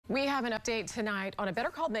We have an update tonight on a Better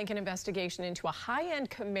Call Bank investigation into a high-end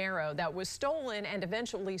Camaro that was stolen and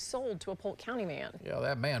eventually sold to a Polk County man. Yeah,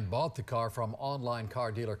 that man bought the car from online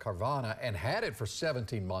car dealer Carvana and had it for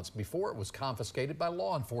 17 months before it was confiscated by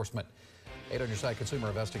law enforcement. 8 on your side consumer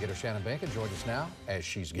investigator Shannon Bankin joins us now as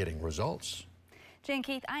she's getting results. Jen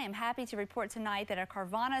Keith, I am happy to report tonight that a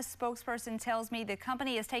Carvana spokesperson tells me the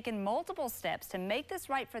company has taken multiple steps to make this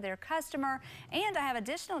right for their customer, and I have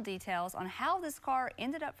additional details on how this car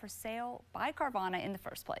ended up for sale by Carvana in the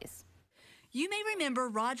first place. You may remember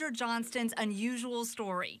Roger Johnston's unusual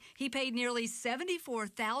story. He paid nearly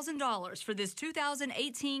 $74,000 for this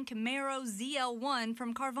 2018 Camaro ZL1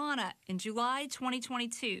 from Carvana in July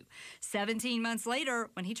 2022. 17 months later,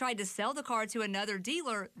 when he tried to sell the car to another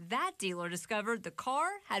dealer, that dealer discovered the car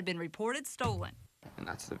had been reported stolen. And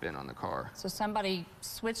that's the VIN on the car. So somebody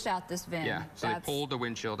switched out this VIN. Yeah, so they pulled the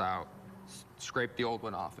windshield out, scraped the old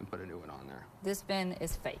one off, and put a new one on there. This VIN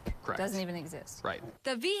is fake. Correct. Doesn't even exist. Right.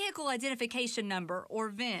 The vehicle identification number, or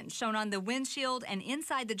VIN, shown on the windshield and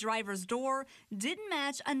inside the driver's door didn't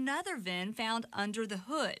match another VIN found under the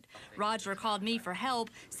hood. Roger called me for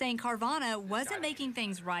help, saying Carvana wasn't making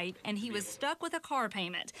things right and he was stuck with a car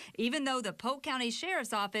payment, even though the Polk County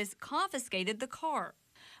Sheriff's Office confiscated the car.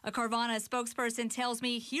 A Carvana spokesperson tells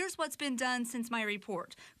me here's what's been done since my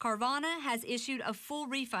report. Carvana has issued a full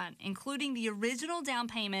refund, including the original down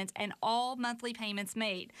payment and all monthly payments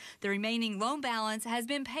made. The remaining loan balance has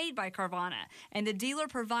been paid by Carvana, and the dealer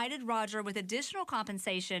provided Roger with additional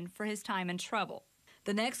compensation for his time and trouble.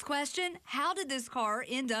 The next question, how did this car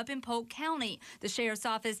end up in Polk County? The Sheriff's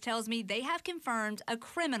Office tells me they have confirmed a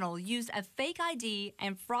criminal used a fake ID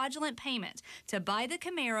and fraudulent payment to buy the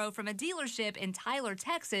Camaro from a dealership in Tyler,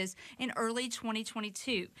 Texas in early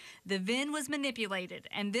 2022. The VIN was manipulated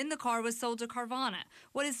and then the car was sold to Carvana.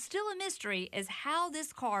 What is still a mystery is how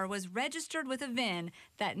this car was registered with a VIN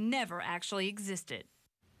that never actually existed.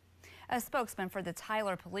 A spokesman for the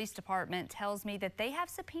Tyler Police Department tells me that they have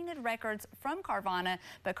subpoenaed records from Carvana,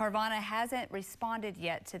 but Carvana hasn't responded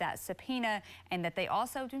yet to that subpoena, and that they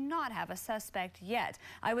also do not have a suspect yet.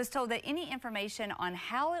 I was told that any information on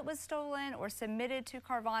how it was stolen or submitted to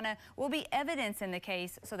Carvana will be evidence in the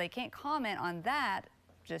case, so they can't comment on that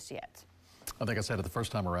just yet. I think I said it the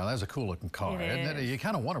first time around. That's a cool looking car. It is. You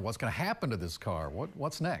kind of wonder what's going to happen to this car.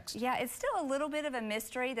 What's next? Yeah, it's still a little bit of a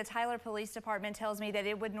mystery. The Tyler Police Department tells me that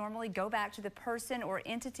it would normally go back to the person or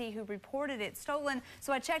entity who reported it stolen.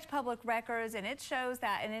 So I checked public records, and it shows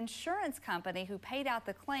that an insurance company who paid out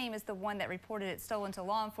the claim is the one that reported it stolen to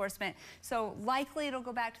law enforcement. So likely it'll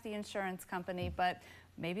go back to the insurance company, but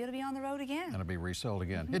maybe it'll be on the road again. And it'll be resold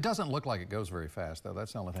again. It doesn't look like it goes very fast, though.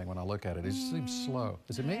 That's the only thing when I look at it. It just seems slow.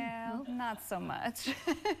 Is it me? Yeah, not so much.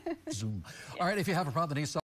 Zoom. All right, if you have a problem that needs